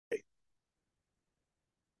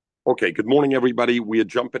Okay, good morning, everybody. We are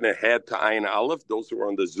jumping ahead to Ayin Aleph. Those who are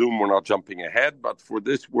on the Zoom, we're not jumping ahead, but for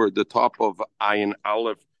this, we're at the top of Ayin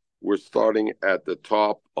Aleph. We're starting at the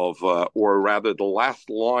top of, or rather, the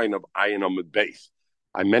last line of Ayin Amud Base.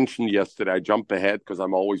 I mentioned yesterday I jump ahead because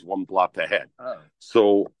I'm always one blot ahead. Oh.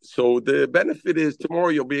 So the benefit is tomorrow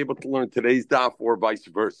you'll be able to learn today's daf or vice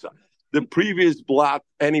versa. The previous blot,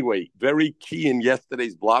 anyway, very key in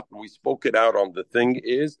yesterday's blot, and we spoke it out on the thing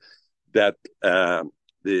is that.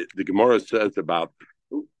 The Gemara says about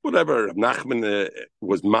whatever Nachman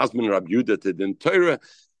was Masman Rab Yudah to the Torah,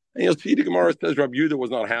 and you'll see the Gemara says Rab Yudah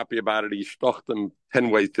was not happy about it. He stocked him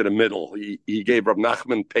 10 ways to the middle. He gave Rab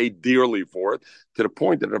Nachman, paid dearly for it, to the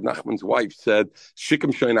point that Rab Nachman's wife said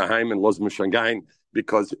Shikim Shoinaheim and Loz Mishangain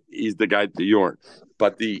because he's the guy to urine.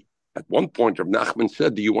 But at one point Rab Nachman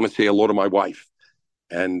said, "Do you want to say hello to my wife?"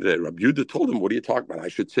 And Rab Yudah told him, "What are you talking about? I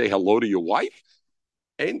should say hello to your wife?"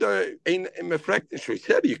 Ain't mefrektish. He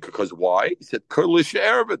said, because why? He said, Kurlish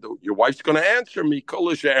Erva. Your wife's going to answer me,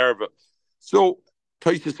 Kurlish Erva. So,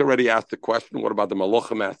 Tosis already asked the question. What about the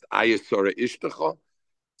Malachim asked, Ayasara Ishtacha?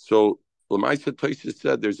 So, Lamaisa Tosis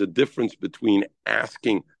said there's a difference between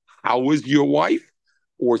asking, how is your wife?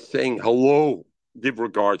 Or saying, hello, give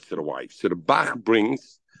regards to the wife. So, the Bach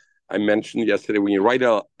brings, I mentioned yesterday, when you write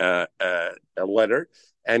a letter,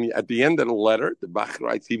 and at the end of the letter, the Bach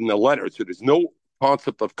writes even a letter. So, there's no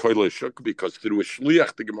concept of koil shuk because through a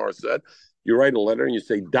shliach, the Gemara said, you write a letter and you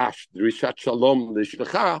say dash drishat shalom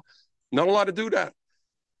l'shlecha. Not allowed to do that.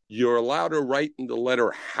 You're allowed to write in the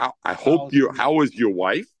letter how how is your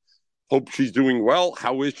wife? Hope she's doing well.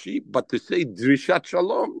 How is she? But to say drishat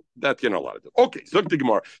shalom, that you're not allowed to do. Okay, so the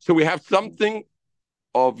Gemara. So we have something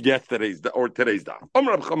of yesterday's or today's daf.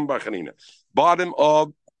 Bottom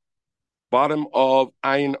of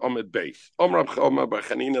Ayin Amid base.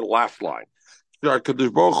 Last line.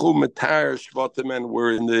 Kadosh Baruch Hu Matar Shvatim, and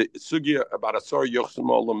we're in the sugya about Asar Yochsim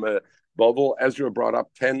Olam Bavel. Ezra brought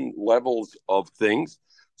up 10 levels of things.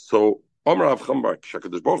 So Omer Av Chambar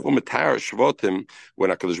Kadosh Baruch Hu Matar Shvatim. When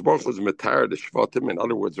Kadosh Baruch Hu is Matar the Shvatim, in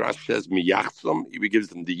other words, Rashi says Miyachsam. He gives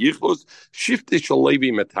them the Yichlos. Shifti Shal Levi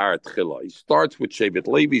Matar Tchila. He starts with Shevet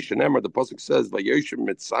Levi. Shenemar. The pasuk says Vayoshem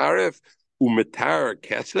Mitzaref Umatar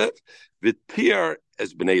Kesef V'Tir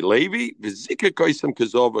as Bnei Levi, v'zika koisem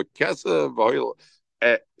kezova kesa v'hoil.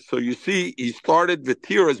 So you see, he started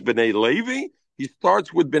v'tir as Bnei Levi. He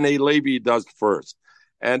starts with Bnei Levi. He does first,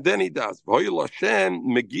 and then he does v'hoil Hashem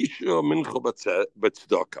megisha mincha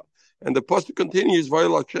b'tzedaka. And the pasuk continues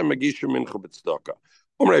v'hoil Hashem megisha mincha b'tzedaka.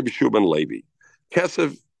 Omrei b'shu ben Levi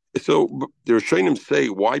kesef. So the Rishonim say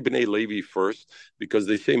why Bnei Levi first? Because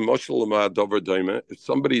they say Moshe Dover Daima. If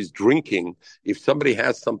somebody's drinking, if somebody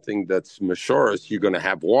has something that's Meshoris, you're going to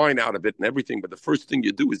have wine out of it and everything. But the first thing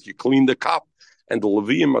you do is you clean the cup. And the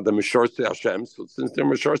Levium are the Meshoris Hashem. So since they're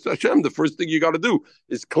Meshoris Hashem, the first thing you got to do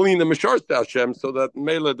is clean the Meshoris Hashem so that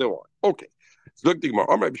Mela they want. Okay. Zok Digmar,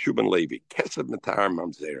 Amar B'Shuban Levi, Kesav Matar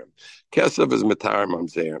Mamzerim. Kesav is Matar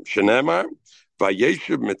Mamzerim. Shenemar.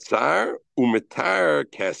 Vayeshev mitzar umitar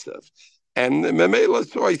kesef, and memela.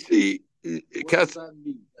 So I see kesef.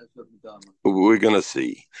 We're gonna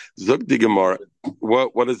see. Zog the Gemara.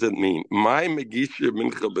 What does it mean? My magisha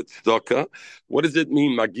mincha b'tzedaka. What does it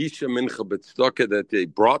mean? Magisha mincha b'tzedaka, that they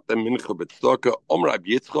brought the mincha b'tzedaka. Omar Rab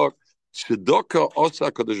Yitzchak. Tzedaka osa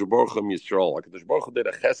Kadosh Baruch Hu Yisrael. Kadosh Baruch Hu did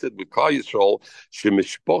a chesed with Kal Yisrael.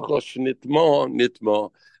 Shemishpocha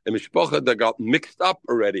shnitma. A mishpacha that got mixed up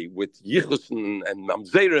already with yichus and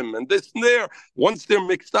mamzerim and this and there. Once they're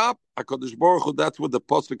mixed up, HaKadosh Baruch Hu, that's what the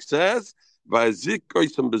pasuk says.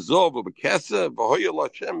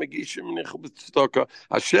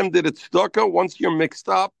 Hashem did it tzedakah. Once you're mixed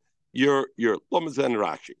up, you're Lamazen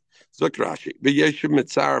Rashi. Zok Rashi. V'yeshem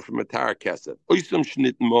mitzara from Matar Kesef. Oisam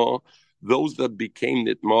shnitma, those that became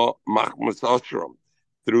nitma, machmas ashram,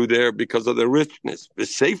 through there because of the richness.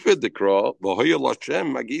 V'sefer dekra v'hoyel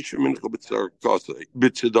Hashem magisha mincha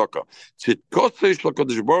b'tzedaka. Tzedkosei shel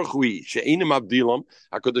Kadosh Baruch Hu she'enim avdilam.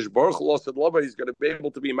 HaKadosh Baruch Hu said, "Lova, he's going to be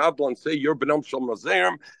able to be mavdil and say you're benam shel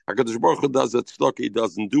mazerim." HaKadosh Baruch Hu does it tzedaka. He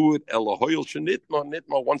doesn't do it. Elohoyel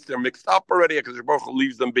shenitma. Once they're mixed up already, HaKadosh Baruch Hu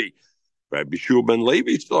leaves them be. Rabbi Shua ben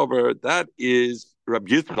Levi sover, that is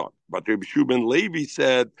Rabbi Yitzchak. But Rabbi Shua ben Levi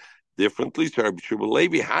said differently. So Rabbi Shua ben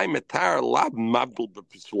Levi, Hai Matar Lab Mabdul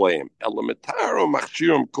B'Pisleim. Ela Matar or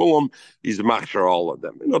Machshirim Kulam, he's Machshir all of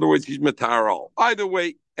them. In other words, he's Matar all. Either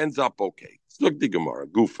way, ends up okay. Look the Gemara,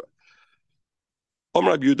 Gufa.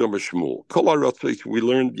 Rabbi Yudam Shmuel. Kol HaRatzos, we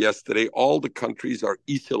learned yesterday, all the countries are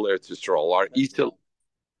Isel Eretz Yisrael. Are Isel.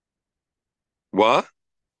 What?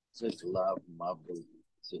 Says Lab Mabdul.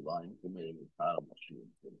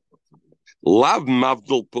 Lav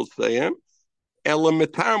Mavdul Puseim.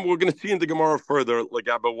 Elamitam, we're going to see in the Gemara further, like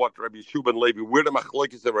about what Rabbi Yeshua ben Levi, where the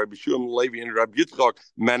machlokes of Rabbi Yeshua ben Levi and Rabbi Yitzchak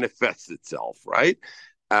manifests itself, right?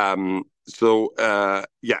 How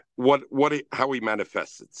he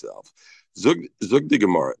manifests itself. Zug the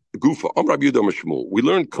Gemara, Gufa, Rabbi Yehuda Mishmul. We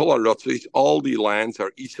learned Kol HaRatzos, all the lands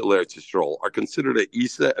are Isa Eretz Yisrael, are considered a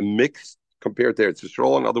Isa, a mix compared to Eretz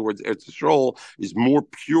Yisrael. In other words, Eretz Yisrael is more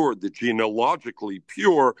pure, the genealogically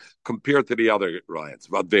pure, compared to the other lands.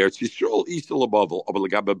 But Eretz Yisrael, Isa LaBavel,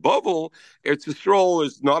 Bavel, Eretz Yisrael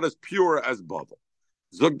is not as pure as Bavel.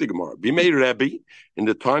 Zog the Gemara. Bimei Rebbe, in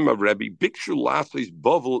the time of Rebbe, Bikshu Lasos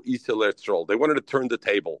Bavel Isa Eretz Yisrael. They wanted to turn the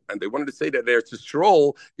table, and they wanted to say that Eretz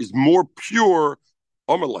Yisrael is more pure.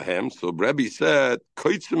 So Rebbe said,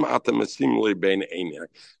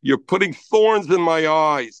 you're putting thorns in my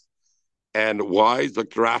eyes. And why?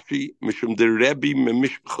 Dr. Rashi, Mishum de Rebbe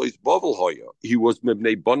Mimishbchos Bavel Hoya. He was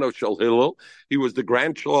Mibnei Bano Shel Hillel. He was the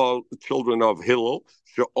grandchildren of Hillel.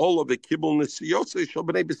 All of the Kibbul Nesiyose Shel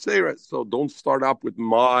Bnei B'Seira. So don't start up with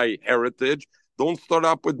my heritage. Don't start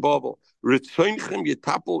up with Bavel. I'm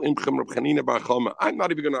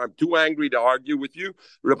not even going to. I'm too angry to argue with you.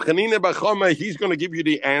 Reb Chanina Bar Chama, he's going to give you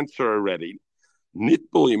the answer already.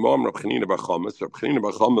 Nitbul Imam Reb Chanina Bar Chama. So Reb Chanina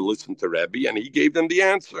Bar Chama listened to Rebbe, and he gave them the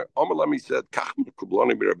answer. Omer said, "Kach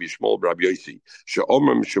mekublani b'Rabbi Shmuel b'Rabbi Yosi,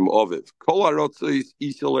 she'omer mishum oviv. Kol harotzos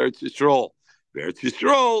Yisrael Eretz Yisrael. Eretz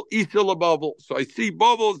Yisrael Yisrael Bavel. So I see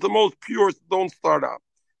Bavel is the most pure. So don't start up.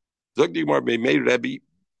 Zog the Gemara, Bimei Rebbe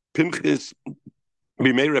Pinchas.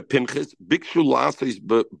 Bimei Pinchas, Bikshu Lasos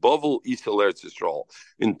Bavel Yisrael Eretz Yisrael.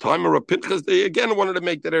 In time of Pinchas, they again wanted to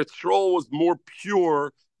make that Eretz Yisrael was more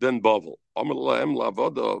pure than Bavel.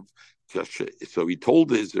 So he told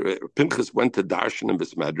his Pinchas went to Darshan and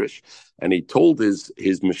Besmedrash, and he told his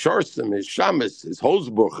Mesharsim, his Shamus, his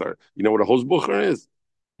Hosbucher. You know what a Hosbucher is?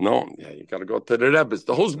 No, yeah, you got to go to the Rebbe.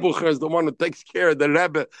 The Hosbucher is the one who takes care of the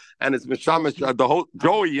Rebbe and his Meshamish.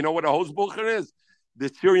 Joey, you know what a Hosbucher is? The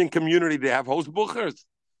Syrian community, they have Hosbuchers.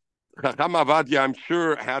 Chacham Avadia, I'm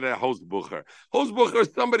sure, had a Hosbucher. Hosbucher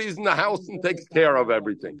is somebody who's in the house and takes care of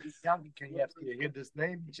everything. Can you have to hear this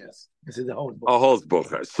name? Yes. This is the Hosbucher. A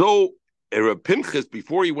Hosbucher. So, Pinchas,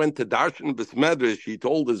 before he went to Darshan Besmedrash, he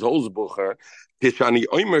told his Hosbucher,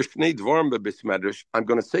 I'm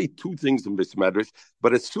going to say two things in Besmedrash,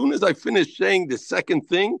 but as soon as I finish saying the second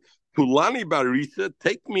thing, Tulani Barisa,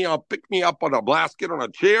 take me up, pick me up on a basket, on a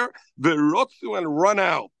chair, Virotsu, and run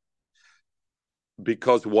out.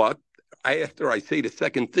 Because what? After I say the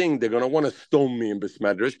second thing, they're going to want to stone me in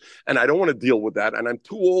Besmedrash, and I don't want to deal with that, and I'm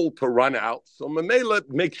too old to run out. So Mamela,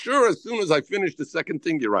 make sure as soon as I finish the second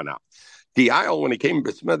thing, you run out. The aisle, when he came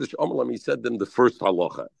to Besmedrash, he said them the first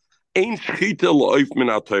halacha. Ain't shchita la'oif min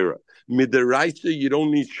ha'Torah. Midaraisa, you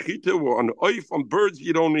don't need shchita. On oif, on birds,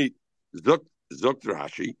 you don't need. Zok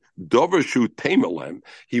Rashi, Dovershu Tamelem.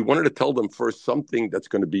 He wanted to tell them first something that's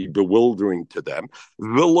going to be bewildering to them.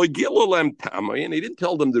 And he didn't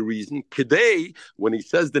tell them the reason. Today, when he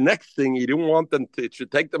says the next thing, he didn't want them to, it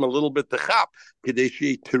should take them a little bit to chap.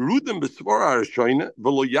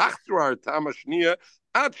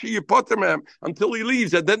 Until he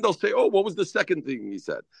leaves, and then they'll say, "Oh, what was the second thing he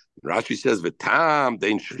said?" Rashi says, "V'tam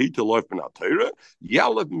dein shchita loif min ha'Torah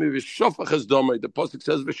yalav mi v'shofach domei." The pasuk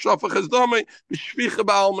says, "V'shofach domei v'shvicha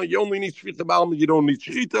ba'alma." You only need shvicha ba'alma. You don't need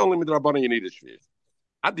shchita. Only midrabanan you need a shvich.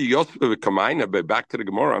 Adi Yosef v'kamayna, but back to the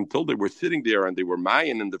Gemara, until they were sitting there and they were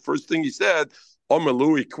mayin, and the first thing he said, Omer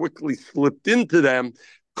quickly slipped into them.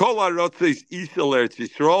 Kol harotzos Yisrael Eretz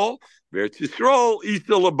Yisrael, Eretz Yisrael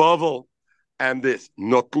Yisrael Bavel. And this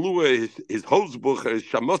Notlua, his Hosbucher, his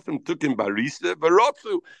Shamosim took him Barisa,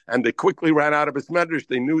 Varotsu, and they quickly ran out of his medrash.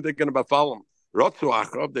 They knew they're going to follow him. Rotsu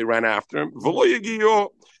Achrav, they ran after him.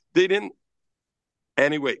 They didn't.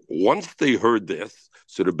 Anyway, once they heard this,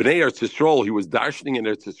 so the Bnei Eretz Yisrael, he was darshaning in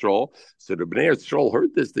Eretz Yisrael. So the Bnei Eretz Yisrael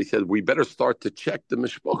heard this. They said, we better start to check the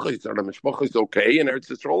mishpachos. Are the mishpachos okay in Eretz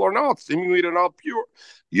Yisrael or not? Seemingly they're not pure.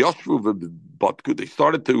 Yashvu v'batku, they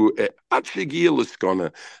started to,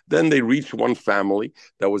 then they reached one family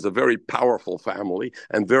that was a very powerful family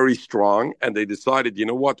and very strong. And they decided, you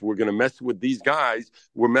know what, we're going to mess with these guys.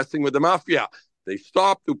 We're messing with the mafia. They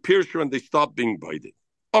stopped to Pirsha and they stopped being baited.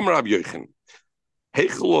 Amar Yochan.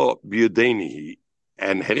 Hechelo b'yodeni,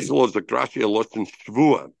 and Hechelo is a Rashi Eloshin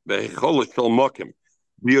Shvua, Hechelo Shel Mokim.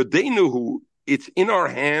 B'yodenu, who it's in our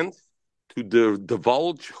hands to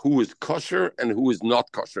divulge who is kosher and who is not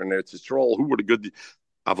kosher. And it's Yisrael, who were the good.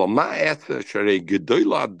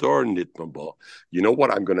 You know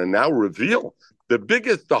what? I'm going to now reveal the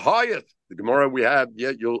biggest, the highest. The Gemara we had,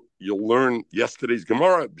 you'll learn yesterday's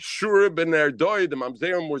Gemara. Shura ben Erdoi, the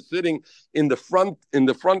Mamzerim were sitting in the front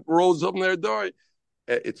rows of Erdoi.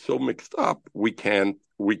 it's so mixed up, we can't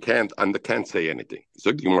and can't say anything.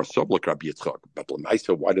 So but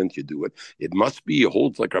why don't you do it? It must be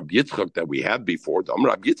holds like Rabbi Yitzchak that we had before.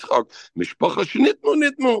 Rabbi Yitzchak,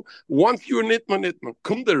 once you're nitma,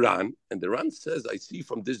 come the Ran, and the Ran says, I see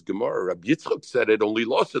from this Gemara, Rabbi Yitzchak said it only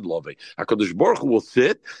lost it love. HaKadosh Baruch Hu will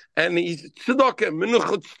sit and he's tzedakah,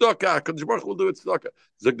 minuchat tzedakah, HaKadosh Baruch Hu will do it tzedakah.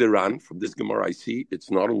 Zog the Ran, from this Gemara I see,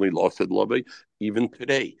 it's not only lost it love, even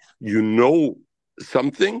today. You know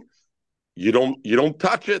something, you don't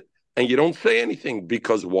touch it and you don't say anything,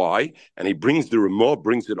 because why? And he brings the Ramah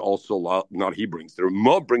brings it also not he brings the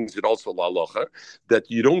Ramah brings it also la'alocha, that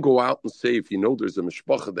you don't go out and say, if you know there's a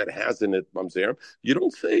mishpacha that has in it mamzer, you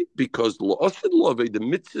don't say, because la'asid love, the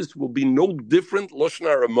mitzvahs will be no different, lashon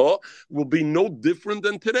Ramah will be no different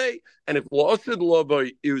than today. And if la'asid love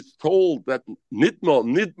is told that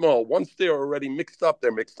nitma once they're already mixed up,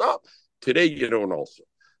 they're mixed up, today you don't also.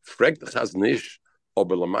 Frag the Chaznish,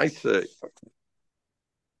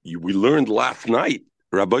 we learned last night,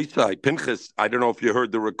 Rabbi Sai, Pinchas, I don't know if you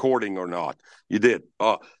heard the recording or not. You did.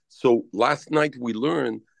 So last night we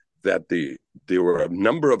learned that there were a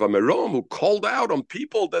number of Amerom who called out on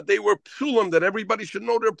people that they were psulim, that everybody should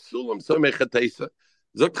know they're psulim. So mechatesa.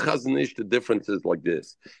 Zok Chaznish, the difference is like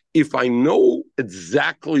this. If I know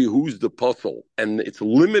exactly who's the puzzle and it's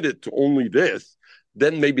limited to only this,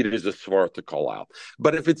 then maybe there's a svara to call out.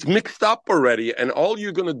 But if it's mixed up already, and all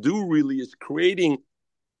you're going to do really is creating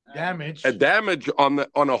damage on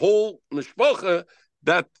a whole mishpacha,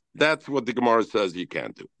 that's what the Gemara says you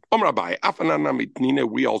can't do.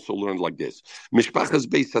 We also learned like this. Mishpachas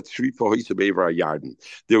beis hatzrifa hoise be'ever yarden.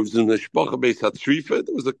 There was in the mishpacha beis hatzrifa,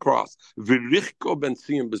 there was a cross. V'richko ben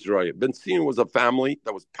Sion b'zraya. Ben Sion was a family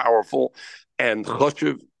that was powerful and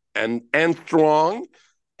choshev and strong.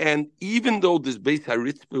 And even though this Beis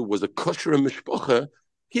HaRitzpah was a kosher mishpacha,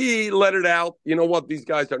 he let it out. You know what? These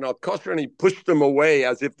guys are not kosher, and he pushed them away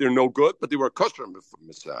as if they're no good, but they were kosher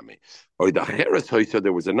misami.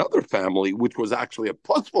 There was another family which was actually a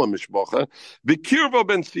puzzle mishpacha, B'kirva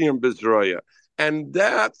ben Sion Bezraya, and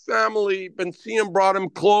that family Ben Sion brought him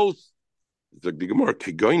close. The Gemara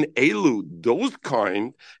Kigoin Elu, those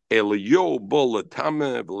kind Eliyo Bo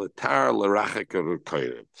Latame Latar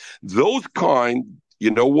Larachek. Those kind. You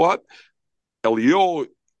know what? Elio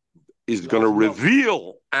is going to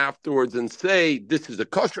reveal afterwards and say, this is a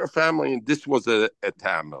kosher family and this was a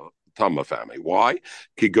Tama family. Why?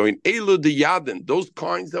 Going Elu de Yadin, those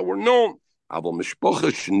kinds that were known. Aval Mishpocha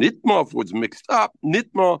Shnitma was mixed up.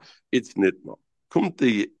 Nitma, it's Nitma. Come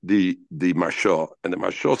the Marsha, and the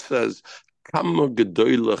Marsha says, Kama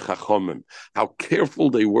Gedoyle Chachomim, how careful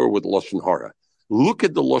they were with Lashon Hara. Look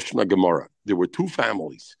at the Lashon Gemara. There were two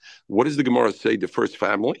families. What does the Gemara say? The first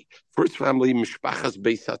family, Mishpachas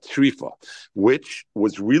Beis HaTzrifa, which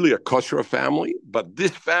was really a kosher family, but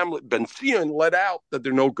this family, Ben Sion, let out that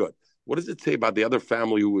they're no good. What does it say about the other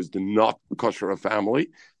family who was the not kosher family?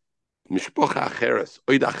 Mishpacha Acheres,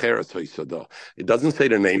 Oid Acheres Hoisada. It doesn't say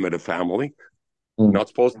the name of the family. Not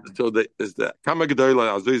supposed to. So is the Kama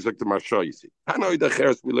Gedola Azizak the Marsha. You see, Hana Oid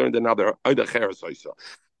Acheres. We learned another Oid Acheres Hoisa.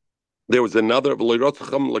 There was another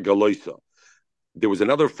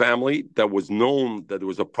family that was known that there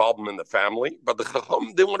was a problem in the family, but the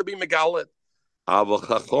Chacham didn't want to be Megalit. But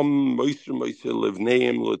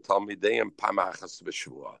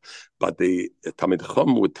the Talmid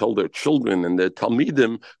Chacham would tell their children and their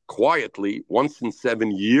Talmidim quietly, once in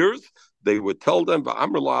 7 years, they would tell them,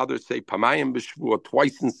 others say Pamayim B'Shvua,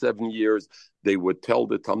 twice in 7 years, they would tell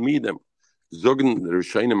the Talmidim. Zogan the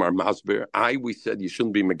Rishayim are masber. We said you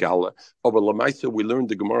shouldn't be megala. But Lamaisa, we learned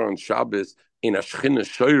the Gemara on Shabbos in a shchina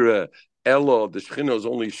shoyra. Elo, the shchina is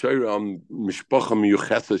only shoyra on mishpacha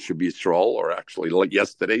miyuchesa should be Yisrael, or actually like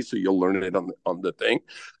yesterday. So you'll learn it on the thing.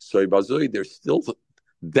 So Bazoi, there's still.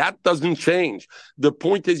 That doesn't change. The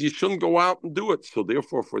point is you shouldn't go out and do it. So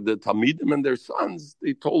therefore, for the Talmidim and their sons,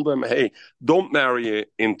 they told them, hey, don't marry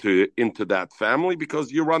into that family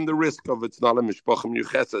because you run the risk of it's not a mishpachim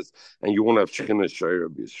yucheses and you won't have Shechina Shayra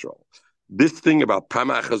B'Yisrael. This thing about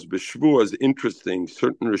Pamachas B'Shvua is interesting.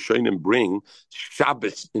 Certain Rishonim bring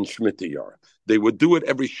Shabbos in Shemitah Yar. They would do it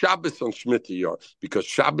every Shabbos on Shemitah Yar because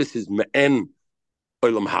Shabbos is Me'en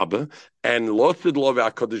Olam Haba, and Losid Love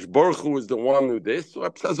HaKadosh Baruch Hu is the one who this. So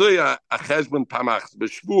Apsazoya Acheshbon Pamachas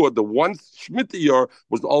B'Shvua, the one Shemitah Year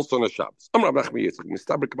was also on a Shabbos. Amar Rachmi Yitzchak,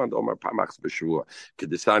 Mistaber Command Omar Pamachas B'Shvua,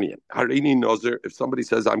 Kedisanian. Harini Nozer, if somebody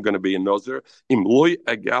says I'm going to be a Nozer, Imloy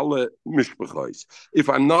Agala Mishpachos. If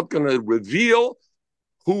I'm not going to reveal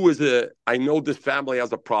who is I know this family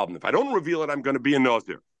has a problem. If I don't reveal it, I'm going to be a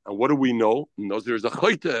Nozer. And what do we know? Nozer is a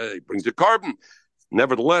chayta, he brings a carbon.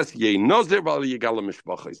 Nevertheless, ye nozer val yigala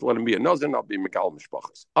mishpachas. Let him be a nozer, not be megal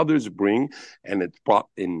mishpachas. Others bring, and it's brought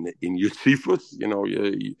in Yosefus.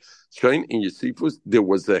 Shine in Yosefus. There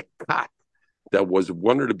was a cat that was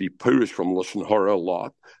wanted to be purish from lashon hara a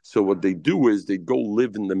lot. So what they do is they go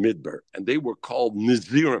live in the midbar, and they were called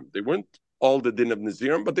Nazirim. They weren't all the din of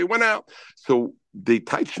Nazirim, but they went out. So they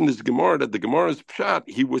touched in this Gemara that the Gemara's pshat.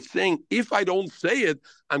 He was saying, if I don't say it,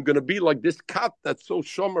 I'm going to be like this cat that's so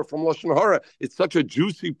shomer from lashon hara. It's such a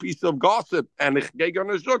juicy piece of gossip, and I'm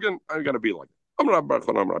going to be like it.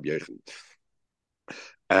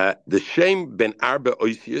 The Shem ben Arba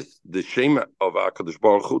Oisius, the Shem of HaKadosh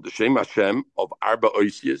Baruch Hu, the Shem Hashem of Arba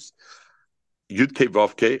Oisius, Yud Kei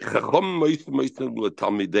Vav Kei, Chacham Moisem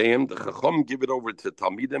LeTalmideim, the Chacham give it over to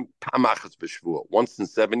Talmidim, Pamachas B'Shvua, once in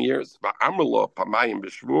 7 years, Va'amrlo Pamayim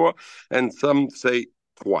B'Shvua, and some say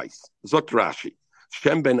twice. Zot Rashi,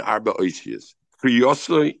 Shem ben Arba Oisius,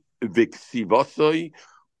 Kriyosoi, Viksivosoi,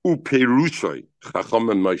 Uperushoy, Chacham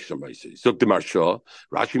and Moshe Moshe. So the Marsha,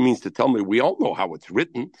 Rashi means to tell me we all know how it's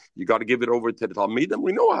written. You got to give it over to the Talmidim.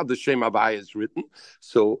 We know how the Shem Havaya is written.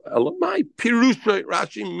 So Elamai Perushoy,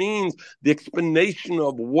 Rashi means the explanation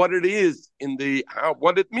of what it is in the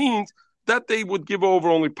what it means that they would give over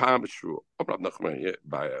only Pam B'Shvua.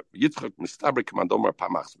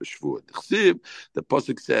 The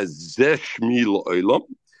pasuk says Zeshmi L'Olam.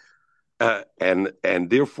 And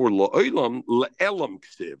therefore la'olam la'elam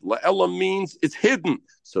ksiv. La'elam means it's hidden.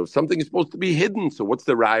 So if something is supposed to be hidden, so what's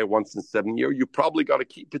the raya once in 7 years? You probably got to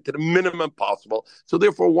keep it to the minimum possible. So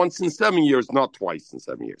therefore, once in 7 years, not twice in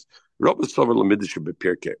 7 years. Rabbi Sover Lamidish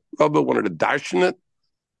B'Pirkei. Rabbi wanted to darshan it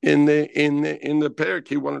in the Perk.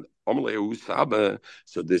 He wanted Amalei Saba.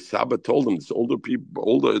 So this Saba told him, this older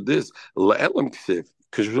la'elam ksiv,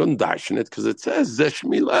 because you shouldn't darshan it because it says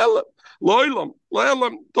zeshmi la'elam. Loilam,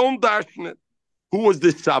 don't darshan it. Who was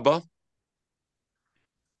this Saba?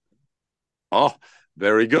 Oh,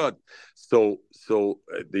 very good. So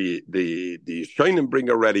the Shainim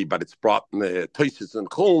bring already, but it's brought in the Toises and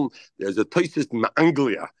Chuln. There's a Toises from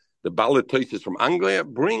Anglia. The Bala Toises from Anglia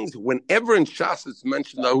brings whenever in Shas it's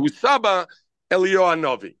mentioned the Saba Eliyahu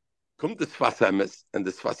Novi. Come to Sfas Emes, and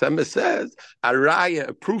the Sfas Emes says Araya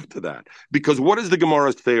approved to that. Because what does the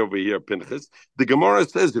Gemara say over here, Pinchas? The Gemara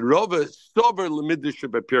says Rava Sover Lemidish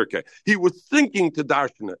B'Pirkei. He was thinking to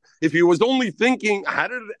darshan it. If he was only thinking, how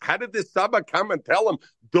did this Saba come and tell him,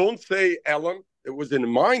 don't say Elam? It was in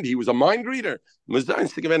mind. He was a mind reader. That's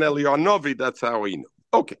how he knew.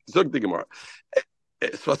 Okay, Zog the Gemara.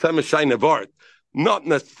 Sfas Emes Shai Nevart. Not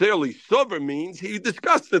necessarily sober means he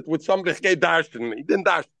discussed it with somebody. He didn't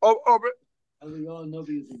dash. Eliyahu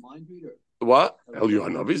Novi is a mind reader. What?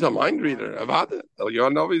 Eliyahu Novi is a mind reader.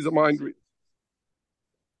 Eliyahu Novi is a mind reader.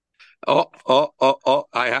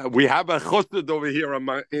 We have a chosed over here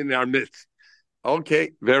in our midst.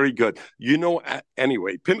 Okay, very good.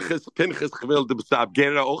 Anyway, Pinchas gewilde besab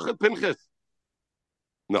gera ochet Pinchas.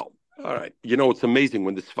 No. All right. It's amazing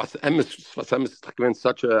when the Sfas Emes is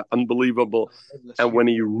such an unbelievable, and when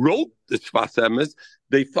he wrote the Sfas Emes,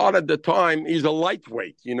 they thought at the time he's a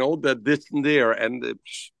lightweight, that this and there, and,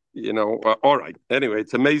 all right. Anyway,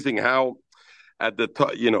 it's amazing how at the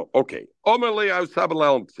time, okay. The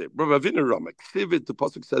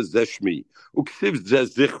pasuk says Zeshmi. Uksiv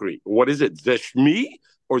Zezichri. What is it? Zeshmi?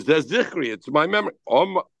 Or Zezichri, it's my memory.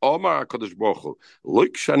 Omar HaKadosh Baruch Hu.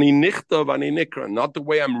 Look, Shani Nichtav Ani Nikra. Not the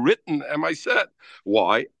way I'm written, am I said?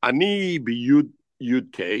 Why? Ani be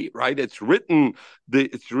Yud K, right? It's written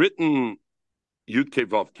Yud K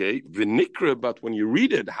Vav K, V'nikra, but when you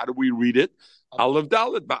read it, how do we read it? Aleph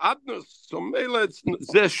Dalet, Ba'adnus. So Mela, it's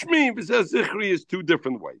Zeshmi, Zezichri is two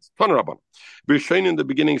different ways. Tanarabban. B'Shein in the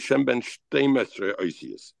beginning, Shem ben Shtei Mesre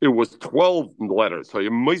Oisius. It was 12 letters. So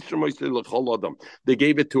they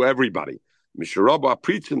gave it to everybody. Misharabba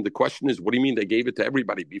Pritzim, the question is, what do you mean they gave it to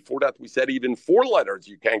everybody? Before that, we said even 4 letters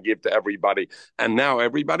you can't give to everybody. And now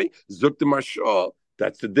everybody, Zuk de Mashah,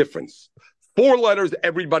 that's the difference. 4 letters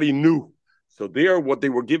everybody knew. So there, what they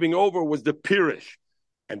were giving over was the Pirish.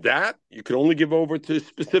 And that you could only give over to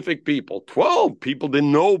specific people. 12 people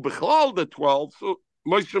didn't know Bichlal the 12. So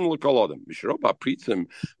Moishim L'Kolodem. Misharabba Pritzim,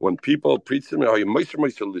 when people Pritzim,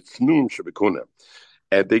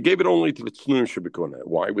 and they gave it only to the Tznuim Shebekuna.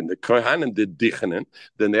 Why? When the Kohanim did Dichanin,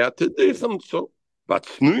 then they had to Dichan. So, but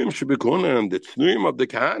Tznuim Shebekuna and the Tznuim of the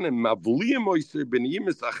Kohanim, Mavliyim Oisir Ben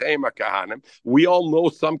Yimis Acheim HaKohanim, we all know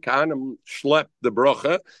some Kohanim schlep the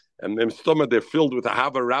bracha, and their stomach, they're filled with a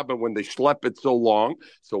Hava Rabbah when they schlep it so long.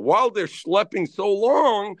 So while they're schlepping so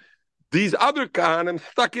long, these other Kohanim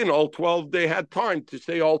stuck in all 12. They had time to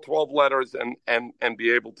say all 12 letters and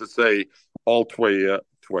be able to say all 12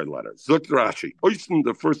 letters. Zuk Rashi. Oisen,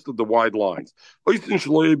 the first of the wide lines. Oisen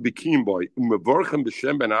shloye bikim boy umevorchem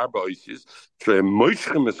b'shem ben arba oisis tre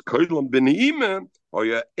moishchem es koilom b'neime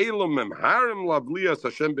oya elam harem lavlias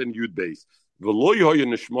Hashem ben Yud Beis. V'loy hoya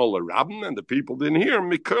nishmol rabban, and the people didn't hear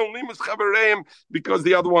mikol nimas chavereim because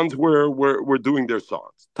the other ones were doing their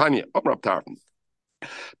songs. Tanya, Amrab Tartan.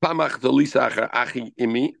 I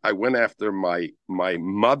went after my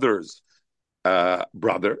mother's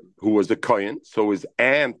brother, who was a Kohen. So his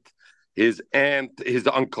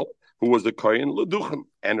uncle, who was a Kohen, Leduchem,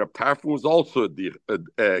 and Reb Tarfon was also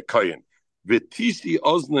a Kohen. V'tisi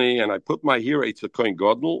oznei, and I put my ear to Kohen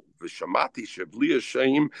Gadol. V'shamati shebli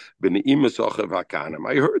Hashem b'neimus achav hakanim.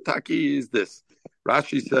 I heard Taki is this.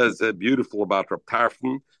 Rashi says beautiful about Reb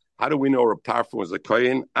Tarfon. How do we know Reb Tarfon was a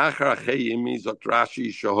Kohen? Achar achayimi zot Rashi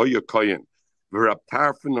shehoya Kohen. V'Reb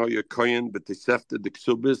Tarfon hoya Kohen b'tesefta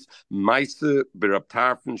d'ksubis ma'ase v'Reb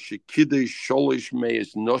Tarfon shekidei sholish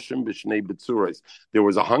meis noshim b'shnei betzuros. There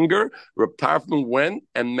was a hunger. Reb Tarfon went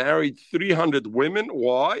and married 300 women.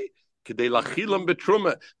 Why? They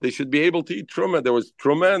should be able to eat truma. There was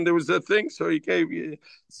truma and there was a thing. So he gave,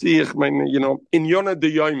 see, in Yonah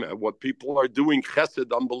de Yoima, what people are doing,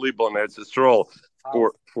 chesed, unbelievable, and it's a stroll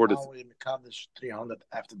for this. How we Mekadosh 300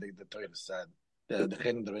 after the Torah said. The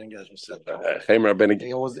English said.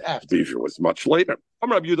 It was after. It was much later.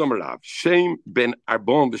 Shame ben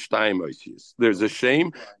arbon v'shtayim oisius. There's a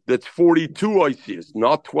shame that's 42 oisius,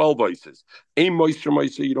 not 12 oisius. Ein moisher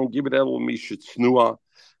moisher, you don't give it el mishit snua.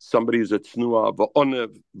 Somebody who's at Tznua,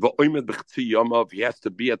 he has to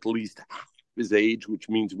be at least half his age, which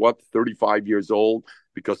means what? 35 years old,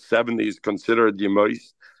 because 70 is considered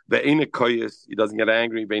Yemois. He doesn't get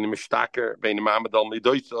angry, and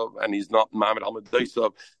he's not Mamed al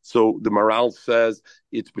Medoisov. So the morale says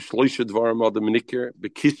it's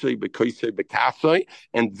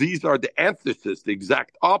and these are the antithesis, the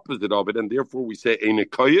exact opposite of it, and therefore we say Ein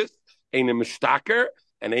Koyes, Ein Mishtaker.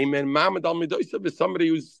 And amen, Mamed al Medoisov is somebody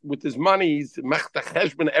who's with his money, he's mechtach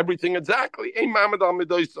cheshbon, everything exactly. Ein Mamed al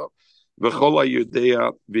Medoisov. V'chol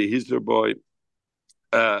ha'yudea v'hizur boy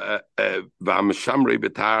v'ameshamrei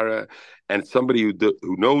betara, and somebody who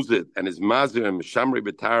knows it and is mazir and meshamrei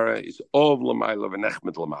betara is ov l'mayla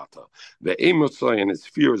v'nechmet l'mata. Ve'emosai, and his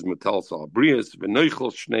fear is metal sal brias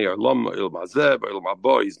v'neichel shnei arlam il mazeh v'il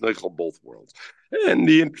mabo, he's neichel both worlds. And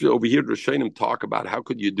over here, the Rishonim talk about how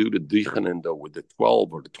could you do the dichen with the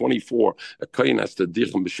 12 or the 24. A kohen has to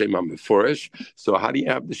dichen b'shem ha'meforish. So how do you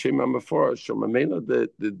have the shem ha'meforish? So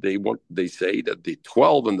they say that the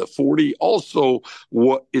 12 and the 40 also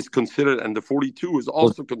what is considered, and the 42 is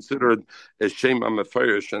also considered as shem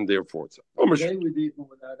ha'meforish, and therefore it's today we dichen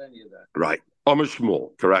without any of that. Right.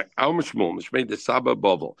 Shmuel, correct. Shmuel, Mishmei the Saba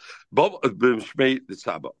Bavel. Mishmei the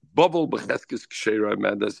Saba. Bavel b'cheskes k'sheira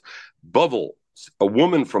medes. Bavel. A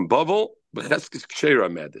woman from Bavel, unless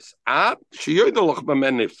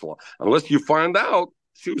you find out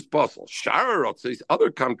she was puzzled. Shara says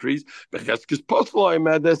other countries, unless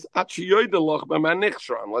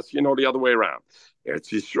you know the other way around. Eretz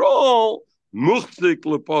Yisrael, muchzik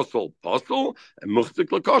leposel, posel, and muchzik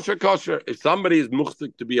lekosher, kosher. If somebody is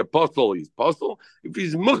muchzik to be a posel, he's posel. If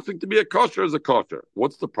he's muchzik to be a kosher, he's a kosher.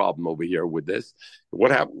 What's the problem over here with this?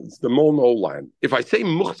 What happens? The Mono land. If I say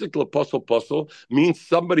muchzik leposel, posel, means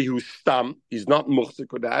somebody who's stam, he's not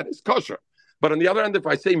muchzik with that, is kosher. But on the other hand, if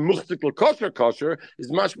I say muchzik lekosher, kosher,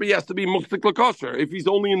 his mashbi has to be muchzik lekosher. If he's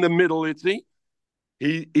only in the middle, he's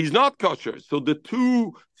not kosher. So the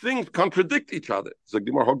two things contradict each other. So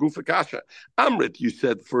Amrit, you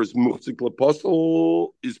said first muchzik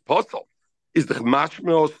leposel is posel. Is the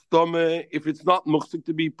mashmeo stome? If it's not muchzik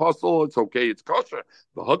to be posel, it's okay, it's kosher.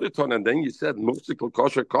 The hodeton, and then you said muchzik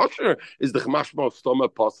lekosher kosher. Is the mashmeo stome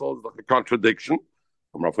posel? Is like a contradiction?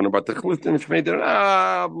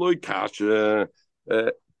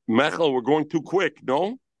 Mechel, we're going too quick,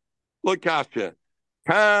 no? Look, Kasha.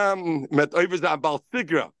 Kan met overzaan bal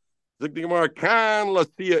sigra. Zegt the Gemara, kan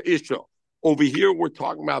lasia isha. Over here, we're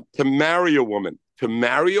talking about to marry a woman. To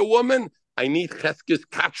marry a woman, I need cheskes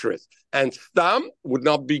katris, and stam would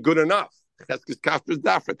not be good enough. Cheskes katris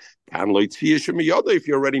dafret. Kan lasia shemiyoda. If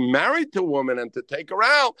you're already married to a woman and to take her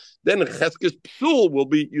out, then cheskes psul will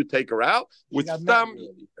be you take her out with stam.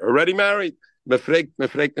 Already married. Mefrekt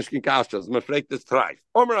nishkin kashas. Mefrekt is treif.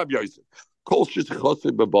 Omer Rab Yosef.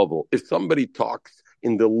 If somebody talks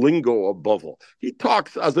in the lingo of Bavel, he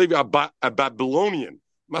talks as if a Babylonian.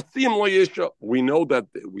 We know that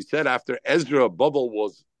we said after Ezra, Bavel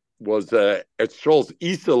was Etzrol's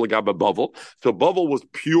Isa Lagaba Bavel. So Bavel was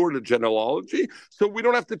pure to genealogy. So we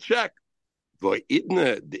don't have to check.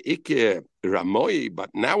 Ramoy, but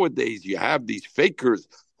nowadays you have these fakers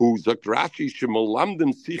who Zakt Rashi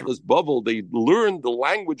Shemolamdim Sichas Bavel, they learn the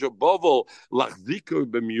language of Bavel, Lachziko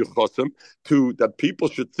b'miyuchasim, to that people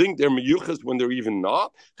should think they're miyuchas when they're even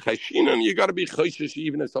not. Chashinan, you got to be chayshish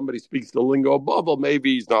even if somebody speaks the lingo of Bavel,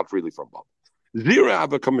 maybe he's not really from Bavel. Zira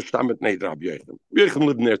avakam neid Rabbi Yechon. Yechon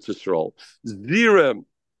lived near Tzisrael. Zira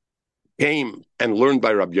came and learned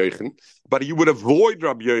by Rabbi Yechon, but he would avoid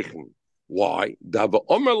Rabbi Yechon. Why? Because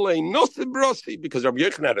Rabbi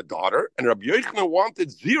Yechon had a daughter, and Rabbi Yechon wanted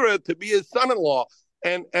Zira to be his son-in-law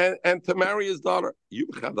and to marry his daughter.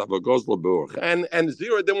 And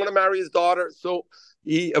Zira didn't want to marry his daughter, so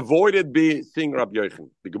he avoided seeing Rabbi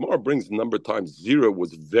Yechon. The Gemara brings a number of times Zira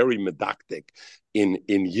was very medactic in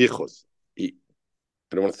Yichus.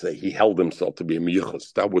 I don't want to say he held himself to be a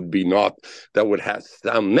miyuchas. That would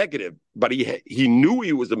sound negative. But he knew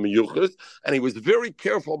he was a miyuchas, and he was very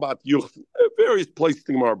careful about yuchas. Various places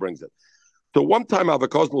the Gemara brings it. So one time,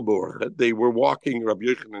 they were walking, Rabbi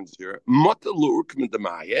Yechon and Zira,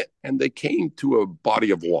 and they came to a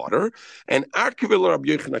body of water, and Arkavil Rabbi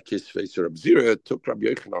Yechon Akisfei, so Rabbi Zira took Rabbi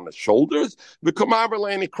Yechon on his shoulders,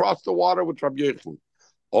 and he crossed the water with Rabbi Yechon.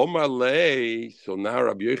 Omalei, so now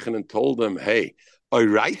Rabbi Yechon told him, hey, I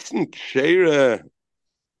reisen kshere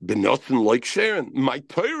benotzen like Sharon. My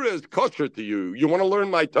Torah is kosher to you. You want to learn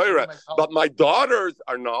my Torah, but my daughters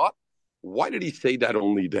are not. Why did he say that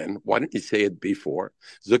only then? Why didn't he say it before?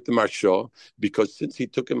 Because since he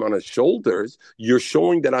took him on his shoulders, you're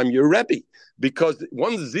showing that I'm your Rebbe. Because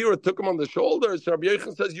once Zira took him on the shoulders, Rabbi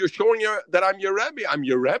Yechon says, you're showing that I'm your Rebbe. I'm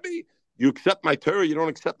your Rebbe. You accept my Torah, you don't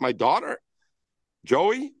accept my daughter.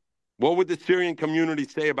 Joey, what would the Syrian community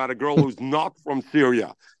say about a girl who's not from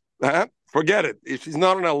Syria? Forget it. If she's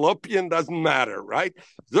not an Alopian, doesn't matter, right?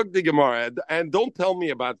 Zuk the Gemara, and don't tell me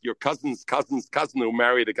about your cousin's cousin who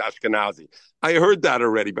married a Ashkenazi. I heard that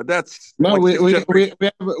already, but that's no. Like we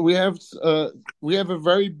have a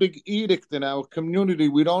very big edict in our community.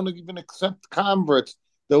 We don't even accept converts.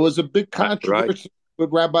 There was a big controversy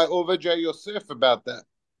with Rabbi Ovejah Yosef about that.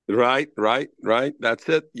 Right. That's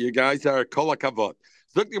it. You guys are kol hakavod.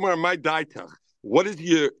 Zuk the Gemara, my daitach. What is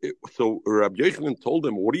so Rabbi Yochanan told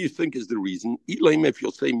him, what do you think is the reason? Elaim, if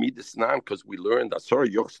you'll say midisnan, because we learned Asar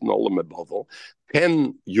Yochsen Olam Ebavel,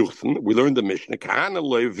 10 Yochsen, we learned the Mishnah, Kahana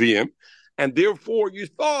Levim, and therefore you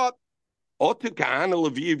thought, Otu Kahana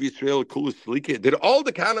Levi of Yisrael Kulis. Did all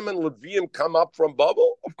the Kahanim and Levim come up from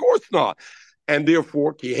Bavel? Of course not. And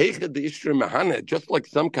therefore, just like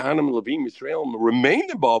some Kahanim, Levim, Israel remain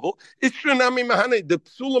in Bavel, Ishranami Mahane, the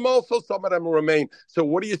Psulim also, some of them remain. So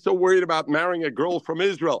what are you so worried about marrying a girl from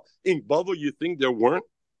Israel? In Bavel, you think there weren't?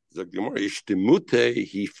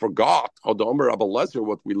 He forgot how the Omer Rabbi Lezer,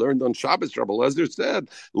 what we learned on Shabbos, Rabbi Lezer said,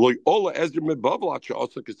 Kahanim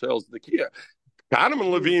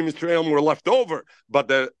and Levim, Israel were left over, but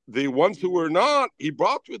the ones who were not, he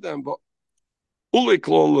brought with them. Uli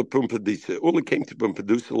came to Pumpedusa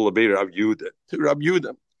Labir Rav Yehuda, to Rav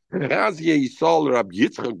Yehuda. He saw Rav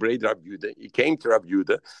Yitzchak braid Rav Yehuda. He came to Rav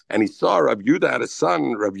Yehuda and he saw Rav Yehuda had a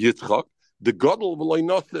son, Rav Yitzchak, the Gadol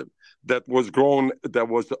V'Loinosim, that was grown, that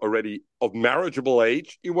was already of marriageable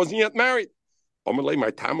age. He wasn't yet married. Why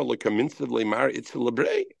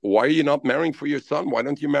are you not marrying for your son? Why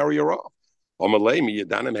don't you marry her off? How am I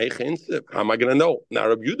going to know? Now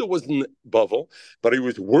Rav Yehuda was in Bavel, but he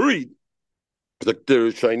was worried.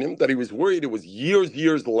 That he was worried it was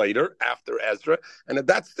years later after Ezra, and at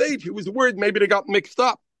that stage he was worried maybe they got mixed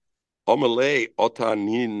up. Omalei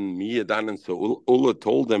Otanin Miyadan, so Ulla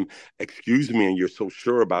told him, "Excuse me, and you're so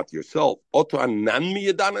sure about yourself. Otanan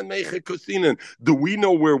Miyadan Meiche Kosinen. Do we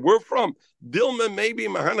know where we're from? Dilma maybe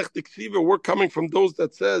Mahanach Diksiva. We're coming from those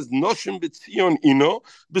that says Noshim B'Tzion Ino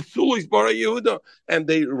B'Sulis Bara Yehuda, and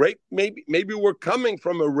they rape. Maybe we're coming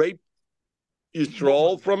from a rape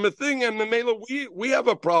Yisrael from a thing, and the Mela, we have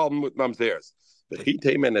a problem with mamzers. The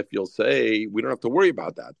chitemen, if you'll say, we don't have to worry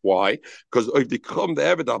about that. Why? Because if they come the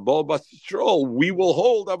Eved Abal Bas Yisrael, we will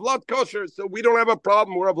hold Avlat kosher, so we don't have a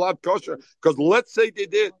problem. We're Avlat kosher. Because let's say they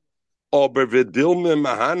did.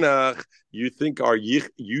 You think our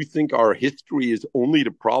history is only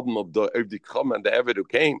the problem of the Evdicham and the Eved who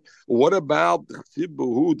came? What about the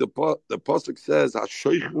pasuk says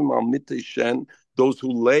Hashoichim al mitei shen, those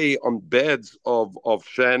who lay on beds of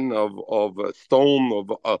shen, of stone,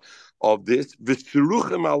 of this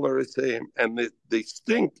v'siruchim al areseim, and they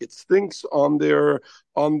stink. It stinks on their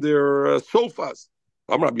sofas.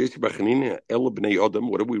 What are we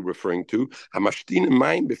referring to?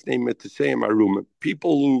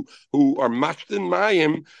 People who are mashtin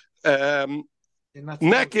mayim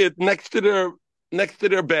naked next to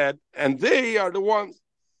their bed, and they are the ones.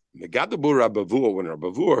 Megadabu Rabavua, when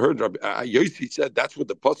Rabavua heard Yossi said that's what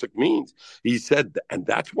the pasuk means, he said, and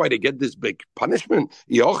that's why they get this big punishment.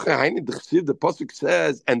 The pasuk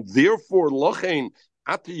says, and therefore lochein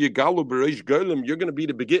after Yigalu Bereish Golem, you're going to be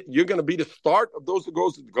the begin. You're going to be the start of those who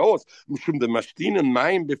goes to the goals. Mishum the Mashtin and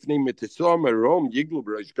Mayim b'fnei Mitzom Erom Yiglu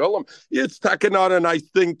Bereish Golem. It's taking not a nice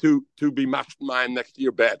thing to be mashed mayim next to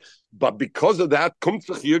your bed, but because of that,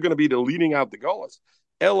 kumtzach, you're going to be the leading out the goals.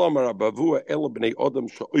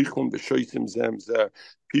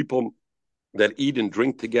 People that eat and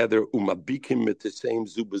drink together, umabikim mit the same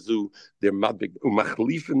zubazu, they're mabik,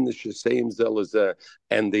 umachlifim the same zelazah,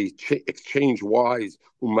 and they exchange wise,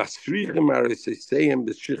 umasrichim arisayim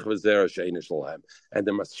the shichvazera sheinish lahem, and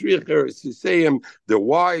the masrich arisayim, they're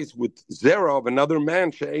wise with zera of another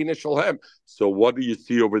man sheinish lahem. So what do you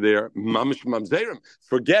see over there? Mamish mamzerim.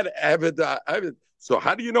 Forget Avid. So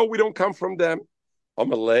how do you know we don't come from them?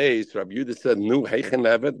 Amalei, so Rabbi Yehuda said, "Nu heichen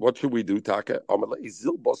evet. What should we do, Taka?" Amalei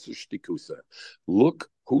zil basu shtikusa. Look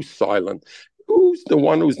who's silent. Who's the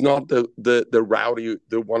one who's not the rowdy,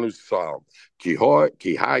 the one who's silent? Ki hai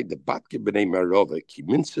the batke b'nei merove ki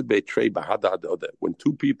minse betrei bahadad. When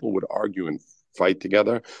two people would argue and fight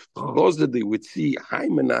together, they would see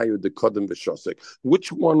the kodem v'shosek.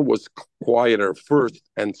 Which one was quieter first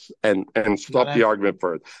and stop the argument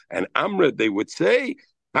first? And Amra, they would say,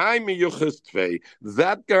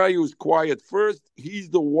 that guy who's quiet first, he's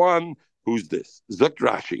the one who's this. Zok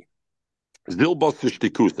Rashi.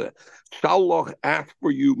 Shaloch ask for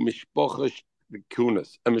you mishpocha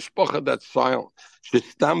kunas, a mishpocha that's silent.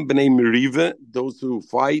 Shestam b'nei meriva, those who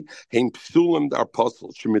fight, heim psulim the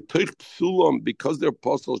apostles. Shemetoich psulim, because they're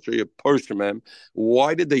apostles,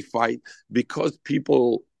 why did they fight? Because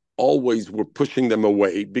people always were pushing them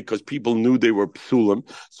away because people knew they were psulim,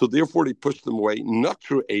 so therefore they pushed them away. Not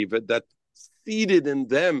through Ava, that seeded in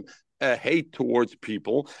them a hate towards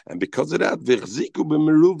people, and because of that,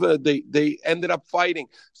 they ended up fighting.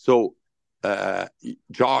 So,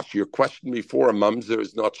 Josh, your question before, a mamzer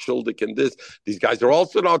is not shuldik in this. These guys are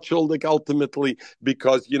also not shuldik ultimately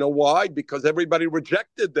because you know why? Because everybody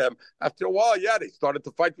rejected them. After a while, yeah, they started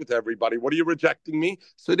to fight with everybody. What are you rejecting me?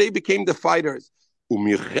 So they became the fighters.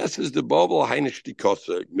 Umirches the bubble heinisch die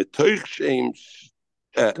Kosse metoich shem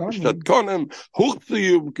shtkonem hoch to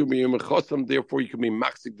you can be mechosam, therefore you can be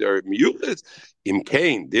maxig their miyuches im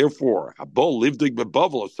kain, therefore a bol livdig the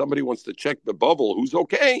bubble. If somebody wants to check the bubble who's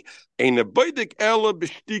okay, ein a beidik ella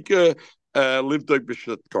bestika livdig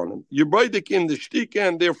beshtkonem, you're beidik in the shtika,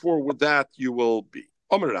 and therefore with that you will be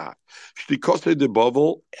Omerah shtikose the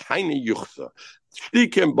bubble heine yuchsa.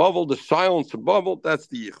 Shtikim bubble, the silence of bubble, that's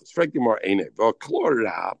the yichus. Frekimar ene.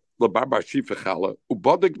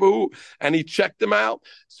 And he checked them out.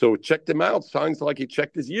 So checked them out sounds like he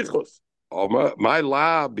checked his yichus.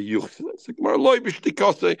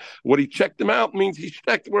 What he checked them out means he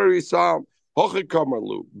checked where he saw him.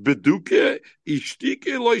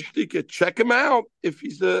 Check him out if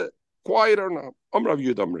he's quiet or not.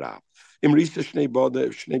 If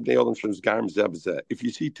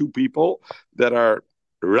you see two people that are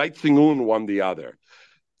writing on one the other,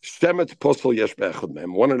 one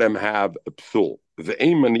of them have a psul.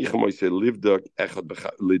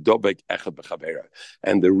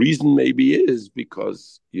 And the reason maybe is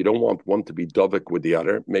because you don't want one to be dovek with the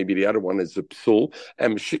other. Maybe the other one is a psul,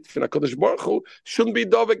 and shouldn't be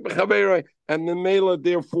dovek b'chavera, and the mela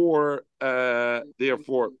therefore.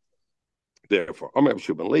 Therefore, Amr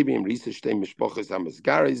Shuban Levi and Risa Shtei Mishpochas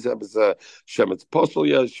Hamasgari Zebza Shemetz Posel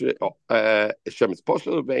Shemetz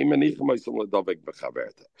Posel Ve'Imanichem Oisel Ledovek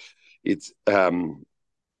B'Chaverta. It's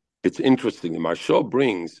interesting. The Marshal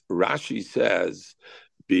brings, Rashi says,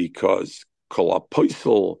 because Kol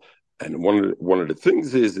HaPoisel, and one of the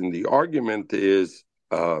things is in the argument is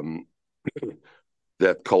that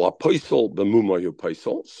Kol HaPoisel B'Mumo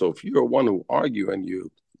Yopoisel. So if you're one who argue and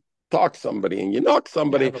you talk somebody and you knock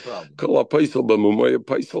somebody, and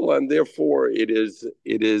therefore it is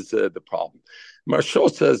the problem. Marshal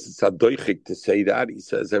says it's a doichik to say that. He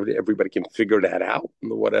says everybody can figure that out,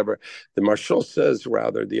 whatever. The Marshal says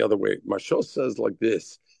rather the other way. Marshal says like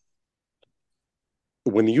this: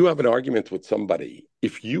 when you have an argument with somebody,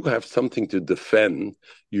 if you have something to defend,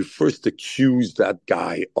 you first accuse that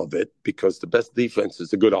guy of it, because the best defense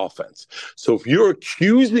is a good offense. So if you're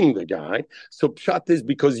accusing the guy, so pshat is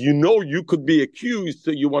because you know you could be accused, so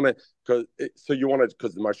you want to,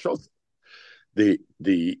 because the Marshal, the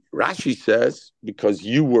Rashi says, because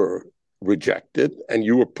you were rejected and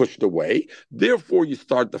you were pushed away. Therefore, you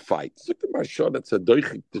start the fight. That's a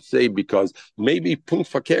doichik to say because maybe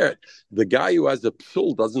punkt fakert. The guy who has a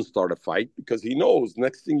psul doesn't start a fight because he knows.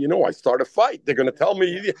 Next thing you know, I start a fight. They're going to tell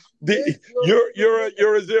me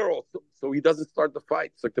you're a zero. So he doesn't start the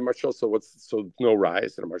fight. So the marshal. So no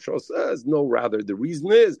rise. And the marshal says no. Rather, the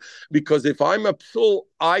reason is because if I'm a psul,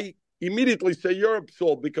 I immediately say you're a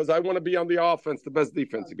psul because I want to be on the offense. The best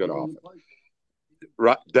defense is good offense.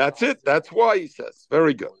 Right, that's it. That's why he says.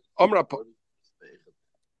 Very good.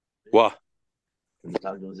 What?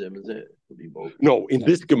 No, in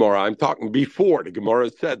this Gemara, I'm talking before the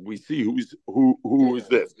Gemara said we see who is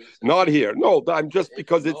this. Not here. No, I'm just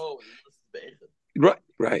because it's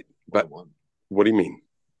right. But what do you mean?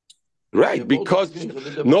 Right, because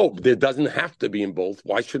no, there doesn't have to be in both.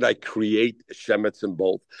 Why should I create a shemetz in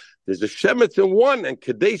both? There's a shemetz in one, and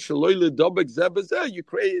kadesh loyle dobek zebazeh. You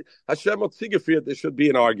create a shemetz sigafir. There should be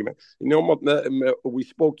an argument. You know, we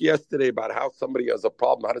spoke yesterday about how somebody has a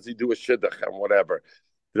problem. How does he do a shidduch and whatever?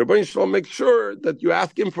 The Rebbeinu Shalom make sure that you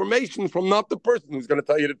ask information from not the person who's going to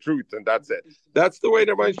tell you the truth, and that's it. That's the way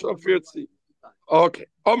the Rebbeinu Shalom fears. Okay,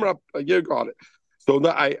 Omra, you got it. So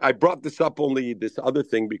I brought this up only this other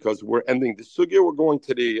thing because we're ending the sugya. We're going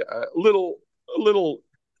to the little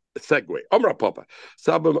segue. Omra Papa,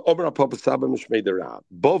 Saba Mishmei Dera.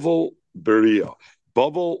 Bovel Beria.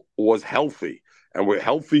 Bovel was healthy, and where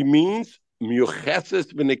healthy means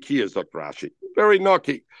miucheses v'nekiyas, Dr. Rashi. Very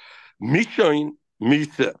knocky. Mishon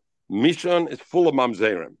Misa. Mishon is full of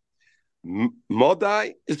mamzerim.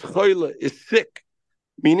 Modai is choyle, is sick,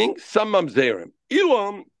 meaning some mamzerim.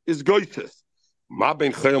 Ilam is goises.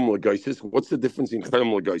 What's the difference in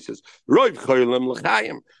chayim legoises? Rav chayim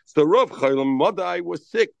lechayim. So Rav chayim Madai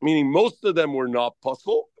was sick, meaning most of them were not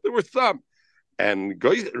puzzle. There were some, and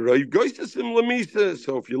Rav goisesim lemisa.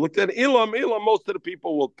 So if you looked at Ilam, most of the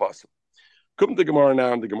people will puzzle. Come to Gemara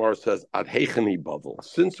now, and the Gemara says ad heichani bavel.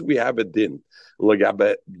 Since we have a din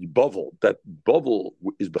legabe bavel, that bavel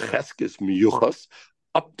is becheskes miyuchas.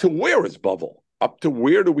 Up to where is bavel? Up to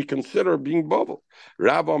where do we consider being bubble?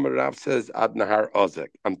 Rav says ad Nahar Ozek.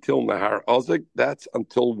 Until Nahar Ozek, that's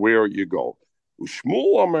until where you go.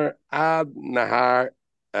 Ushmul Omer ad Nahar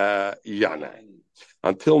Yanei.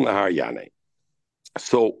 Until Nahar Yanei.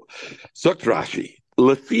 So, Zok Rashi,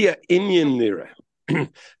 Lefia Inyan Nira.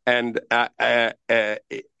 And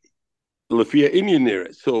Lefia Inyan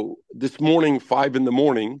Nira. So this morning, 5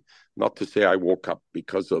 a.m, not to say I woke up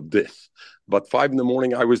because of this, but 5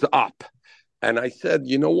 a.m, I was up. And I said,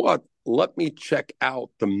 you know what? Let me check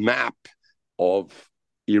out the map of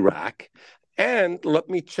Iraq and let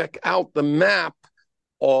me check out the map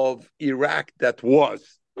of Iraq that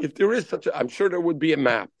was. If there is such a, I'm sure there would be a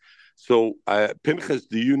map. So, Pinchas,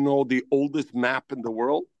 do you know the oldest map in the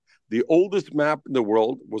world? The oldest map in the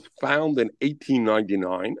world was found in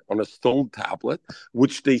 1899 on a stone tablet,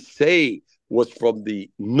 which they say was from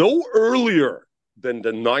no earlier than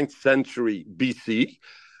the 9th century BC,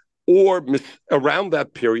 or around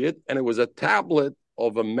that period, and it was a tablet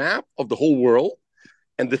of a map of the whole world,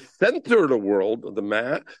 and the center of the world of the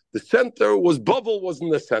map, the center was Bavel, was in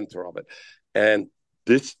the center of it, and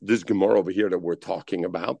this Gemara over here that we're talking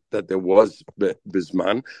about, that there was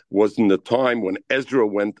Bisman, was in the time when Ezra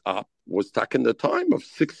went up, was back in the time of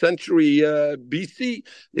 6th century BC.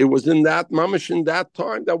 It was in that mamish in that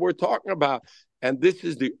time that we're talking about, and this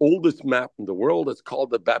is the oldest map in the world. It's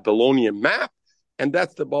called the Babylonian map. And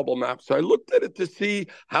that's the bubble map. So I looked at it to see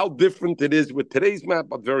how different it is with today's map,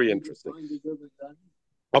 but very interesting.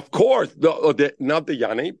 Of course, not the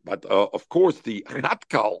Yani, but of course the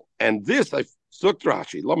Chatkal. And this, I sucked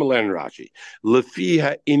Rashi, let me learn Rashi.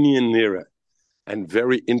 Lefiha Inyan Nira. And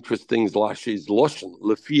very interesting Rashi's Loshen.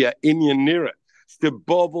 Lefiha Inyan Nira. The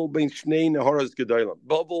bubble ben Shnei Nehoras Gedolim.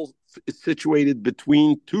 Bubble is situated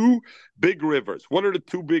between two big rivers. What are the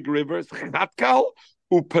two big rivers? Chatkal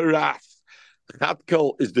Uparas.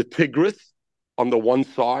 Khatkel is the Tigris on the one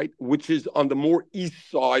side, which is on the more east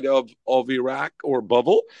side of Iraq or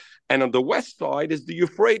Bavel, and on the west side is the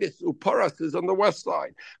Euphrates. Uparas is on the west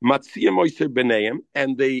side. Matzia Moiser Beneim,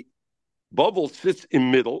 and the Bavel sits in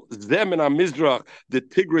middle. Zem and Amizrach, the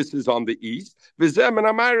Tigris is on the east. Vizem and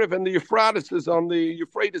Amariv, and the Euphrates is on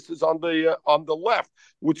the left,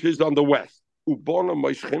 which is on the west. Ubona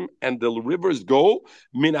Moishchim, and the rivers go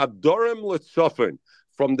min Adorim Letzafin,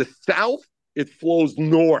 from the south. It flows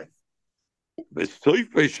north.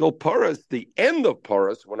 The end of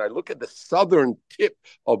Paras, when I look at the southern tip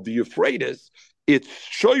of the Euphrates, it's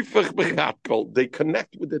Shoifech Bechatkel. They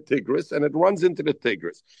connect with the Tigris, and it runs into the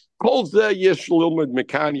Tigris. Kol Zeh Yesh Lilmud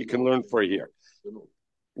Mekan, you can learn for here.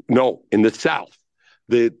 No, in the south.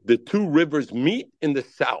 The two rivers meet in the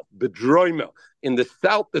south. Bedroima. In the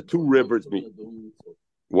south, the two rivers meet.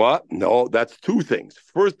 What? No, that's two things.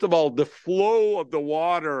 First of all, the flow of the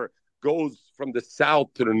water goes from the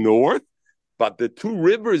south to the north, but the two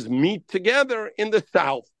rivers meet together in the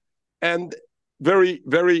south. And I'm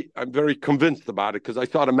very convinced about it because I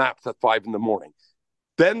saw the maps at 5 a.m.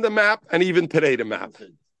 Then the map, and even today the map.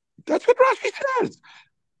 That's what Rashi says.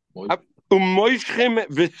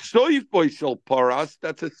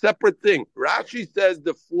 That's a separate thing. Rashi says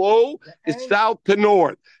the flow is south to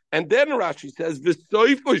north. And then Rashi says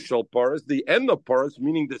the end of Paras,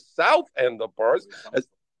 meaning the south end of Paras.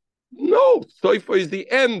 No, Soifa is the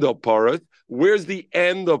end of Paras. Where's the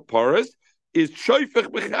end of Paras? Is Shoifech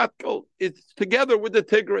Bechatkel. It's together with the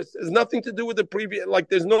Tigris. It has nothing to do with the previous, like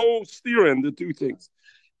there's no steer in the two things.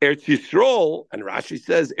 Eretz Yisrael, and Rashi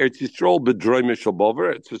says Eretz Yisrael bedroy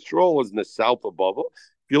mishabover. Eretz Yisrael is in the south of Bavel.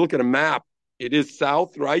 If you look at a map, it is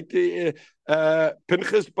south, right?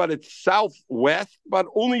 Pinchas, but it's southwest, but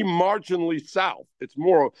only marginally south. It's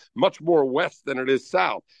much more west than it is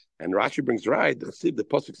south. And Rashi brings right. The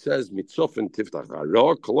pasuk says mitzofen tiftach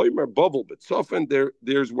hara koloimer Bavel mitzofen.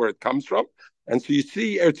 There's where it comes from. And so you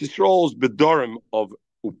see Eretz Yisrael's bedorim of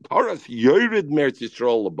uparas yored Eretz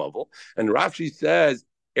Yisrael Bavel. And Rashi says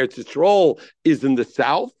Eretz Yisrael is in the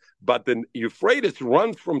south, but the Euphrates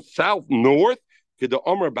runs from south north to the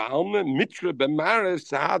Omer Baalma Mitra B'Marev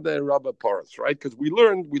Sahada Rabba Paras, right? Because we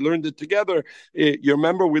learned it together. You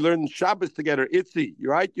remember we learned Shabbos together. Itzi,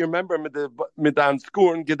 right? You remember Midan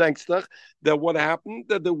Skur Gedenkstach that what happened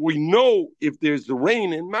that we know if there's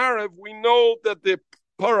rain in Marev, we know that the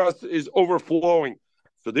Paras is overflowing.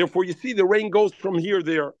 So therefore, you see the rain goes from here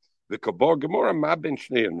there. The Kabbalah Gemara Mabin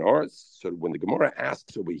Shnei Norris. So when the Gemara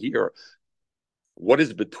asks over here, what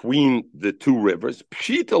is between the two rivers?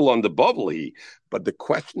 Pshital on the bubbly, but the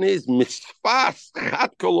question is misfas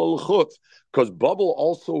chatkol al-chutz, because Bubble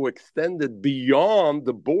also extended beyond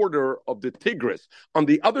the border of the Tigris. On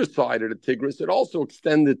the other side of the Tigris, it also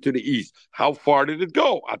extended to the east. How far did it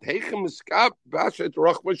go? How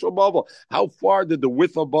far did the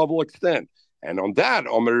width of Bubble extend? And on that,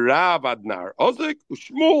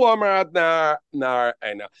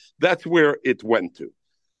 that's where it went to.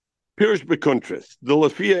 Pirish Bekuntris, the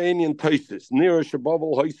Lafia Indian Taisis, near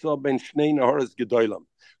Shabaval Hoisa ben Shnei Naharas Gedoilam.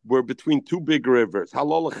 We're between two big rivers.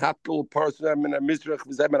 Halal Chatkel Parsam and Mizrach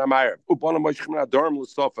Vizem and Amayer. Upon a Mashkina Darm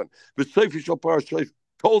Lusofan. V'Seifishal Parashaif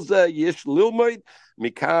Tolza Yesh Lilmaid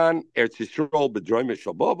Mikan Eretz Yisrael Bedroimish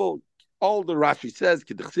Shabaval. All the Rashi says,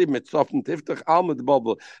 Kedachsib Mitzofan Tiftach Alma the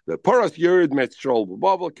Bubble, the Paras Yurid Mitzrol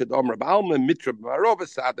Bubble, Kedam Rab Alma Mitra Marova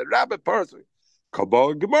Sad the Rabbi Paras.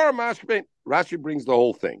 Kabbalah Gemara Mashbein. Rashi brings the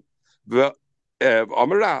whole thing. The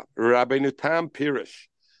Amara Rabbeinu Tam Pirish,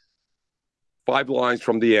 5 lines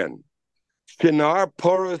from the end. Shinar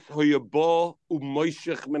Paras Hoyabo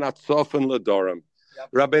Umoishech Minatzofen Ladoram.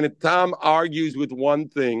 Rabbeinu Tam argues with one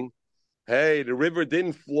thing. Hey, the river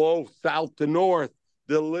didn't flow south to north.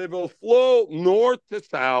 The river flowed north to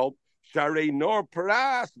south. Sharei Nor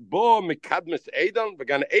Paras Bo Mikadmis Edan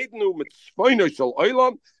Vegan Ednu Mitzfoino Shal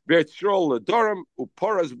Oilam Vertzrol Ladoram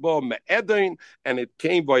Uparas Bo Me'edin, and it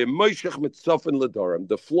came by a Moishech Mitzofin Ladoram.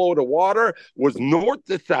 The flow of the water was north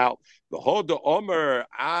to south. The Hoda Omer,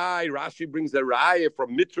 Rashi brings a raya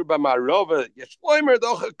from Mitra B'Marova Yeshloimer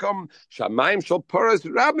Dochakam Shamayim Shal Paras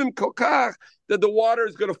Rabim Kokach, that the water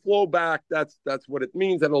is going to flow back. That's what it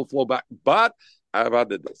means, that it'll flow back. But about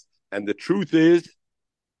this, and the truth is,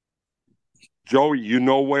 Joey, you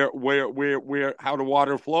know where how the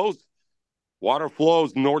water flows? Water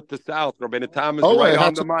flows north to south. Rabbeinu Tam is right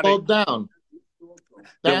on the money. Down.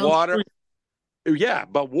 The water, yeah,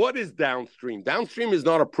 but what is downstream? Downstream is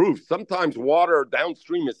not approved. Sometimes water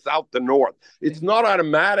downstream is south to north. It's not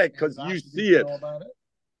automatic because you see it.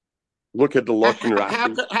 Look at the Lashon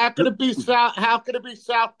Rashi. How could it be south? How could it be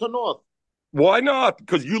south to north? Why not?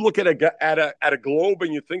 Because you look at a globe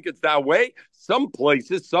and you think it's that way. Some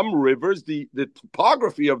places, some rivers, the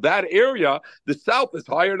topography of that area, the south is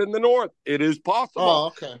higher than the north. It is possible. Oh,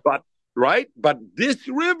 okay. But this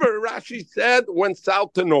river, Rashi said, went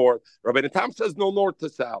south to north. Rabbeinu Tam says no north to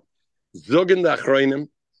south. Zugin da'achreinim.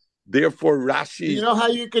 Therefore, Rashi. You know how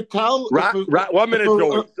you could tell? 1 minute,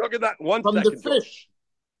 Joey. Zugin that 1 from second. From the fish.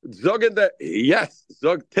 Zugin that, yes.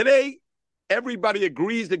 Today, everybody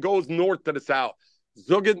agrees it goes north to the south.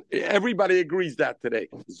 Zugin, everybody agrees that today.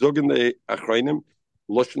 Zugin the Achreinim,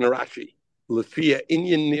 Lashon Rashi, Lefia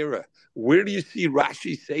Inyan Nira. Where do you see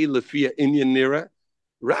Rashi say Lefia Inyan Nira?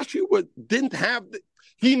 Rashi didn't have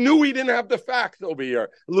he knew he didn't have the facts over here.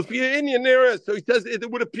 Lefia Inyan Nira, so he says it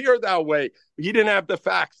would appear that way. He didn't have the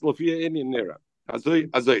facts. Lefia Inyan Nira.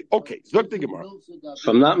 Okay, zok the Gemara. If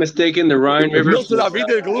I'm not mistaken, the Rhine River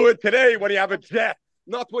flows Today when you have a jet,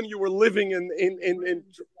 not when you were living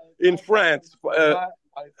in France When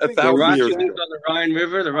 1,000 years Rashi ago. lives on the Rhine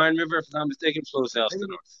River, if I'm not mistaken, flows south to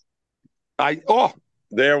north.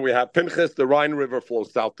 There we have Pinchas. The Rhine River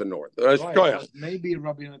flows south to north. Maybe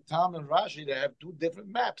Rabbi Natan and Rashi, they have two different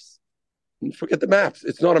maps. Forget the maps.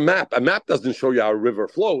 It's not a map. A map doesn't show you how a river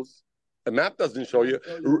flows. A map doesn't show you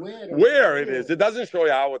where it is. It doesn't show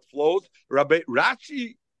you how it flows.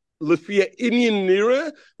 Rashi, Lefia Inyan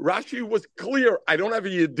Nira, Rashi was clear. I don't have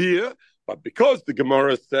an idea, but because the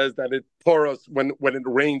Gemara says that it pours when it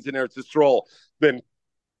rains in Eretz Yisrael, then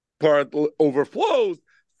part overflows.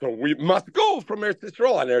 So we must go from Eretz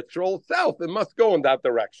Yisrael, and Eretz Yisrael south. It must go in that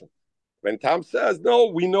direction. When Tom says, no,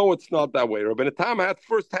 we know it's not that way. Rabbi Tom had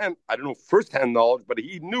firsthand knowledge, but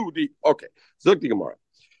he knew okay. So the Gemara.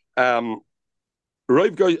 So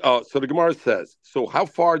the Gemara says, so how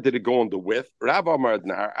far did it go on the width? Rav Amar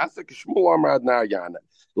Adnar, Asik Shmuel Amar Adnar Yana.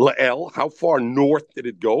 La'el, how far north did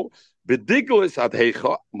it go? Bediglis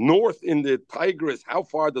Adhecha, north in the Tigris, how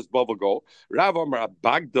far does Bava go? Rav Amar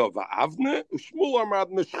Bagda Va'avne, Shmuel Amar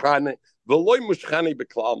Mushchane, Veloy Mushchane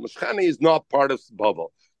Beklal. Mushchane is not part of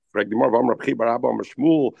Bava. It's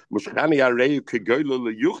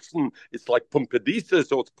like Pumbedisa,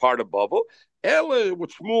 so it's part of Bavel. Ele, what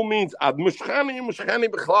Shmuel means, ad Mushchani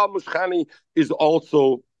b'chlal. Mushchani is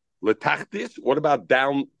also letachtis. What about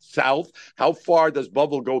down south? How far does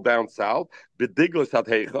Bavel go down south? B'diglas ad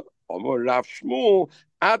heicha. Amar Rav Shmuel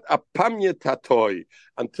ad Apamya tatoi,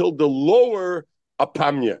 until the lower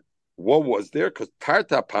Apamya. What was there? Because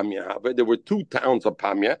Tarta Pamya, there were two towns of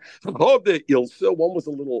Pamya. Chode Ilsa, one was a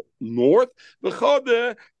little north.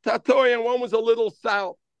 Chode Tatoy, and one was a little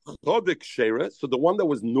south. Chode Kshera, so the one that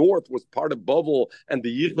was north was part of Bavel, and the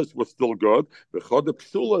Yichus was still good. Chode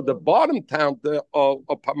Psula, the bottom town of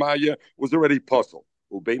Pamaya, was already puzzled.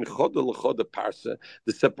 The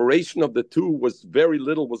separation of the two was very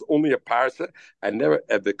little, was only a parsa, and never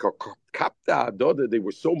they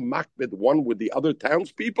were so makbid one with the other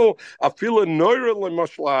townspeople.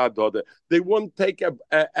 They wouldn't take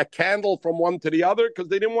a candle from one to the other because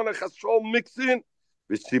they didn't want a chasrol mix in.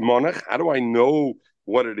 How do I know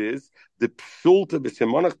what it is? The psulta, the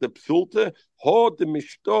psulta, the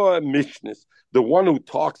mishnis, the one who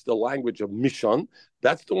talks the language of Mishon.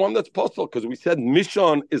 That's the one that's possible, because we said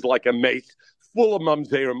Mishon is like a mace full of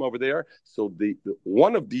mamzerim over there. So the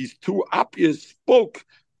one of these two appias spoke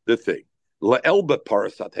the thing. La'elba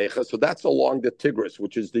parasatecha. So that's along the Tigris,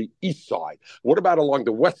 which is the east side. What about along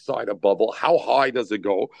the west side of Babel? How high does it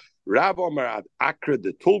go? Rav Amar Akra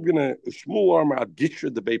the Tulgana, Shmuel Amar Gishra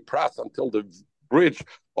the Beipras, until the bridge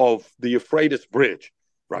of the Euphrates Bridge.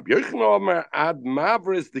 Rabbi Yochanan Amar Ad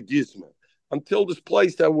Mavris the Gizma, until this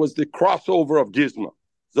place that was the crossover of Gizma.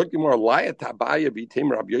 They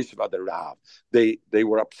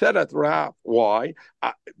were upset at Rav. Why?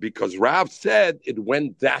 Because Rav said it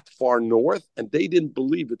went that far north, and they didn't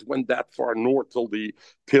believe it went that far north till the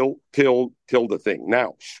thing.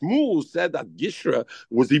 Now Shmuel said that Gishra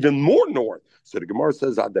was even more north. So the Gemara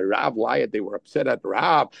says that the Rav lied. They were upset at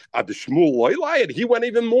Rav. At the Shmuel lied. He went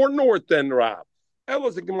even more north than Rav.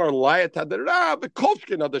 Of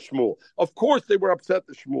course, they were upset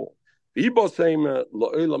at Shmuel.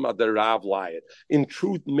 In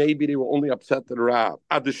truth, maybe they were only upset at Rav.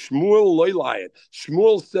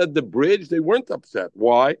 Shmuel said the bridge, they weren't upset.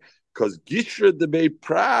 Why? Because Gishra de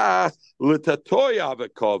Beipras l'tatoy.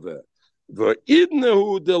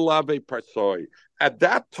 At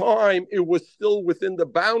that time, it was still within the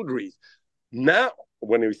boundaries. Now,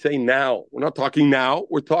 when we say now, we're not talking now.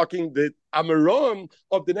 We're talking the Amaram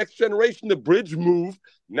of the next generation. The bridge moved.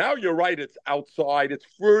 Now you're right. It's outside. It's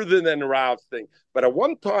further than Rav's thing. But at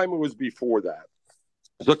one time, it was before that.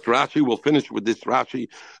 So Rashi, we'll finish with this Rashi.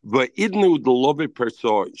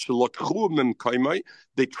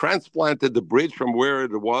 They transplanted the bridge from where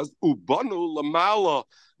it was. Ubanu lamala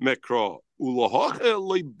mekra.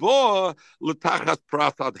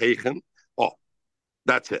 Oh,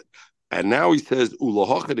 that's it. And now he says,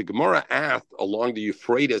 the Gemara asked along the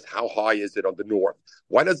Euphrates, how high is it on the north?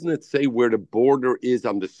 Why doesn't it say where the border is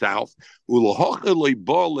on the south? The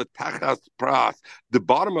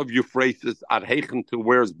bottom of Euphrates at Heichen to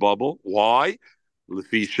where's Bubble? Why?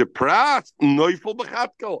 Because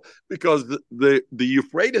the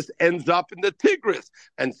Euphrates ends up in the Tigris.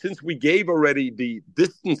 And since we gave already the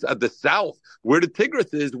distance at the south, where the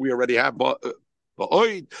Tigris is, we already have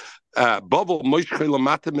and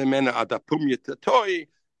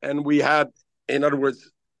we had, in other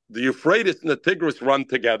words, The Euphrates and the Tigris run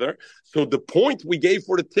together. So the point we gave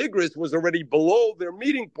for the Tigris was already below their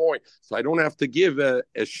meeting point. So I don't have to give a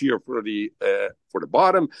shear for the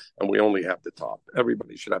bottom, and we only have the top.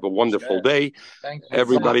 Everybody should have a wonderful day. Thank you.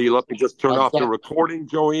 Everybody, let me just turn off the recording,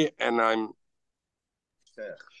 Joey, and I'm...